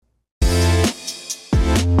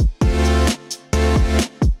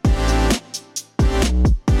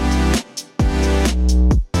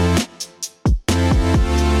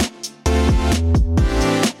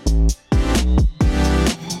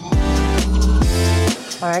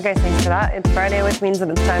All right, guys, thanks for that. It's Friday, which means that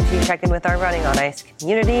it's time to check in with our Running on Ice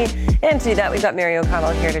community. And to do that, we've got Mary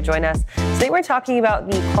O'Connell here to join us. Today, we're talking about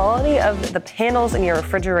the quality of the panels in your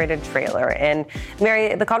refrigerated trailer. And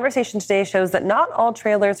Mary, the conversation today shows that not all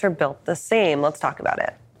trailers are built the same. Let's talk about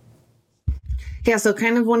it. Yeah, so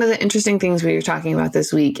kind of one of the interesting things we were talking about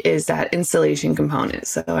this week is that installation component.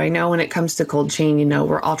 So I know when it comes to cold chain,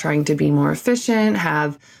 we're all trying to be more efficient,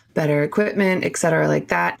 have better equipment, et cetera, like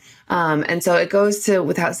that. And so it goes to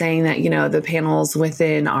without saying that, the panels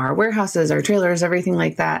within our warehouses, our trailers, everything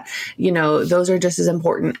like that, those are just as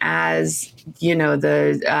important as,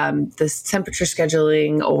 the temperature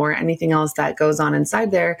scheduling or anything else that goes on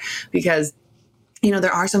inside there, because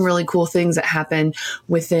there are some really cool things that happen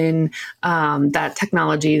within that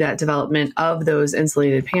technology, that development of those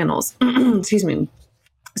insulated panels. Excuse me.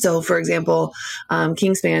 So, for example,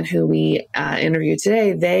 Kingspan, who we interviewed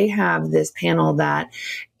today, they have this panel that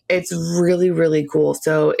it's really, really cool.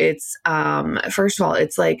 So it's, first of all,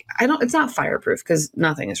 it's it's not fireproof because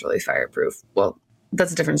nothing is really fireproof. Well,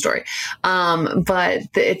 that's a different story. But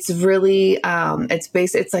it's really,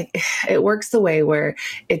 it works the way where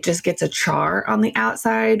it just gets a char on the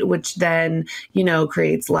outside, which then,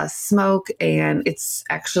 creates less smoke. And it's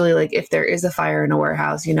actually if there is a fire in a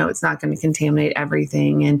warehouse, it's not going to contaminate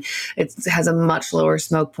everything. And it has a much lower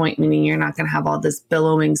smoke point, meaning you're not going to have all this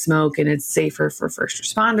billowing smoke, and it's safer for first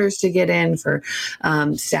responders to get in, for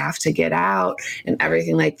staff to get out and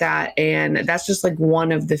everything like that. And that's just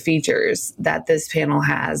one of the features that this panel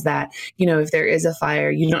has, that, if there is a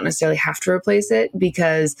fire, you don't necessarily have to replace it,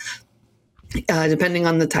 because depending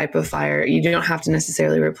on the type of fire, you don't have to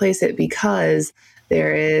necessarily replace it, because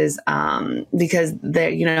there is,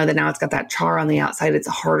 that now it's got that char on the outside. It's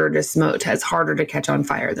harder to smoke. It's harder to catch on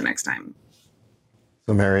fire the next time.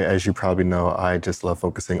 So Mary, as you probably know, I just love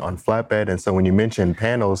focusing on flatbed. And so when you mentioned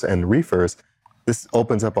panels and reefers, this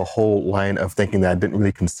opens up a whole line of thinking that I didn't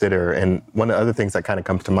really consider. And one of the other things that kind of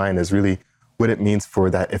comes to mind is really what it means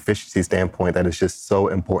for that efficiency standpoint that is just so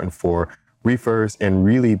important for reefers, and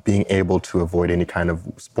really being able to avoid any kind of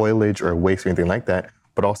spoilage or waste or anything like that,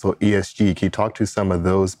 but also ESG. Can you talk to some of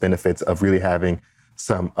those benefits of really having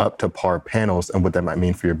some up to par panels and what that might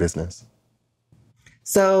mean for your business?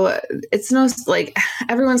 So it's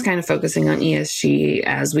everyone's kind of focusing on ESG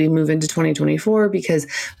as we move into 2024, because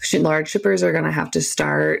large shippers are going to have to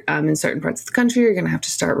start in certain parts of the country. You're going to have to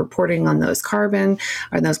start reporting on those carbon,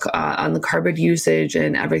 or those on the carbon usage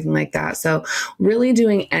and everything like that. So really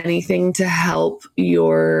doing anything to help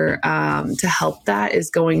that is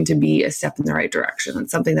going to be a step in the right direction.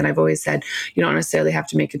 It's something that I've always said, you don't necessarily have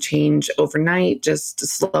to make a change overnight. Just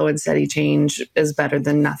slow and steady change is better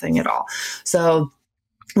than nothing at all. So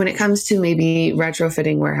when it comes to maybe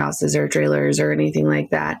retrofitting warehouses or trailers or anything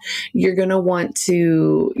like that, you're going to want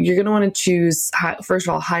to choose, first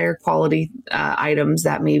of all, higher quality items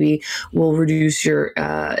that maybe will reduce your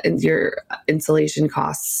insulation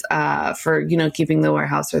costs for keeping the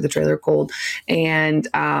warehouse or the trailer cold. And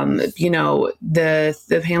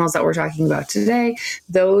the panels that we're talking about today,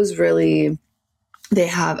 those really, They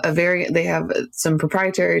have some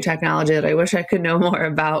proprietary technology that I wish I could know more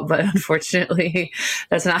about, but unfortunately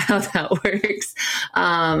that's not how that works.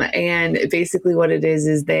 And basically what it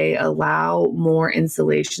is they allow more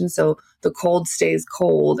insulation. So the cold stays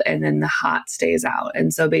cold and then the hot stays out.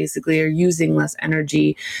 And so basically you're using less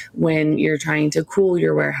energy when you're trying to cool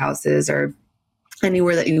your warehouses or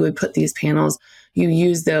anywhere that you would put these panels. You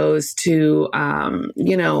use those to,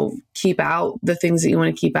 keep out the things that you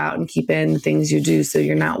want to keep out and keep in the things you do. So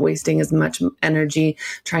you're not wasting as much energy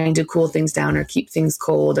trying to cool things down or keep things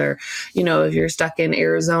cold. Or, if you're stuck in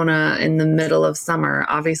Arizona in the middle of summer,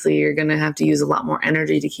 obviously you're going to have to use a lot more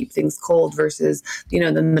energy to keep things cold versus,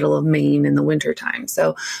 the middle of Maine in the winter time.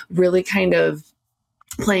 So really kind of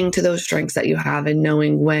playing to those strengths that you have and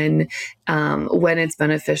knowing when it's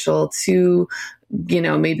beneficial to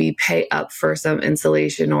maybe pay up for some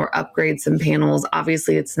insulation or upgrade some panels.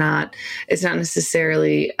 Obviously, it's not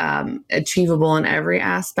necessarily achievable in every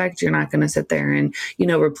aspect. You're not going to sit there and,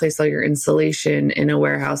 replace all your insulation in a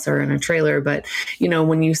warehouse or in a trailer. But,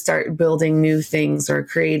 when you start building new things or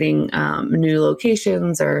creating new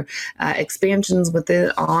locations or expansions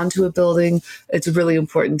onto a building, it's really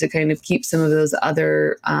important to kind of keep some of those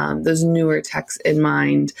other, those newer techs in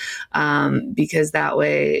mind, because that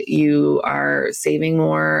way you are saving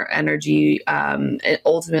more energy, and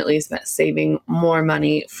ultimately saving more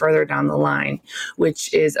money further down the line,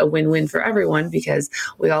 which is a win-win for everyone because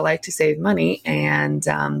we all like to save money and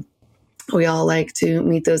we all like to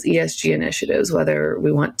meet those ESG initiatives, whether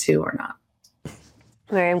we want to or not.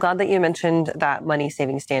 Mary, I'm glad that you mentioned that money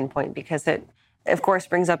saving standpoint because it of course,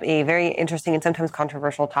 brings up a very interesting and sometimes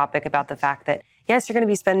controversial topic about the fact that, yes, you're going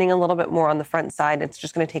to be spending a little bit more on the front side. It's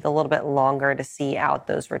just going to take a little bit longer to see out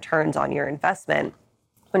those returns on your investment.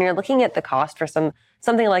 When you're looking at the cost for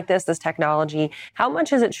something like this technology, how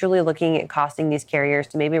much is it truly looking at costing these carriers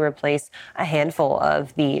to maybe replace a handful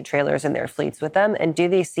of the trailers in their fleets with them? And do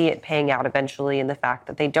they see it paying out eventually in the fact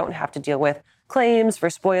that they don't have to deal with claims for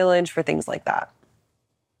spoilage, for things like that?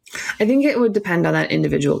 I think it would depend on that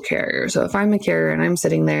individual carrier. So if I'm a carrier and I'm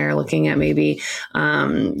sitting there looking at maybe,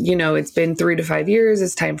 it's been 3 to 5 years,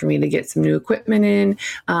 it's time for me to get some new equipment in.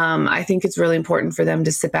 I think it's really important for them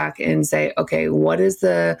to sit back and say, okay, what is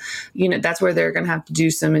that's where they're going to have to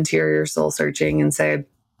do some interior soul searching and say,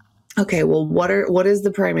 okay, well, what is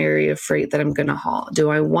the primary of freight that I'm going to haul? Do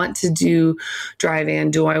I want to do dry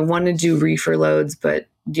van? Do I want to do reefer loads? But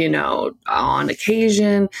on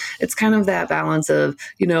occasion, it's kind of that balance of,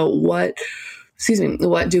 what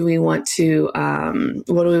do we want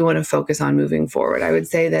to focus on moving forward? I would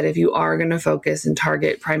say that if you are going to focus and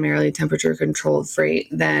target primarily temperature controlled freight,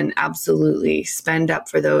 then absolutely spend up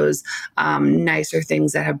for those nicer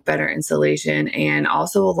things that have better insulation. And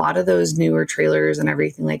also a lot of those newer trailers and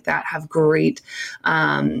everything like that have great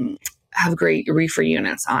reefer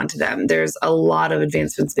units onto them. There's a lot of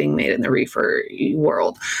advancements being made in the reefer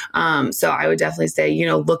world. So I would definitely say,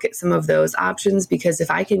 look at some of those options, because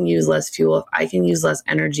if I can use less fuel, if I can use less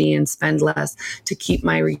energy and spend less to keep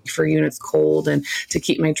my reefer units cold and to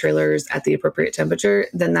keep my trailers at the appropriate temperature,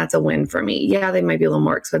 then that's a win for me. Yeah, they might be a little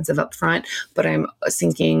more expensive up front, but I'm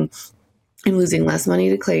losing less money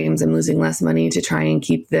to claims. I'm losing less money to try and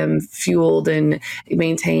keep them fueled and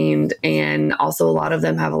maintained. And also a lot of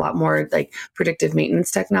them have a lot more like predictive maintenance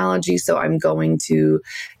technology. So I'm going to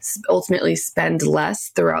ultimately spend less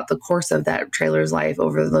throughout the course of that trailer's life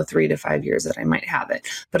over the 3 to 5 years that I might have it.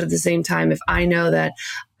 But at the same time, if I know that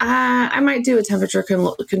I might do a temperature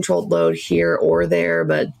controlled load here or there,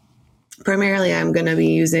 but primarily I'm going to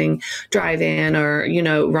be using dry van or,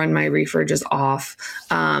 run my reefer just off,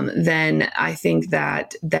 then I think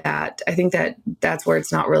that's where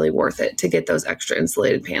it's not really worth it to get those extra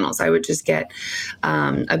insulated panels. I would just get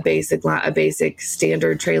a basic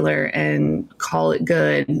standard trailer and call it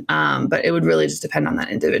good. But it would really just depend on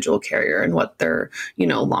that individual carrier and what their,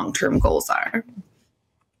 long-term goals are.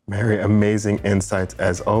 Mary, amazing insights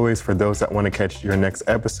as always. For those that want to catch your next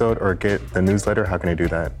episode or get the newsletter, how can I do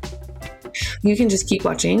that? You can just keep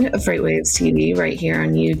watching FreightWaves TV right here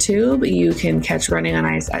on YouTube. You can catch Running on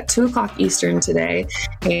Ice at 2:00 Eastern today.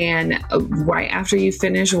 And right after you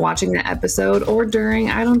finish watching the episode or during,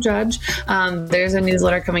 I don't judge, there's a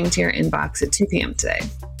newsletter coming to your inbox at 2 p.m. today.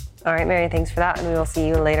 All right, Mary, thanks for that. And we will see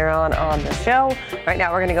you later on the show. Right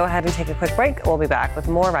now, we're going to go ahead and take a quick break. We'll be back with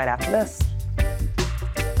more right after this.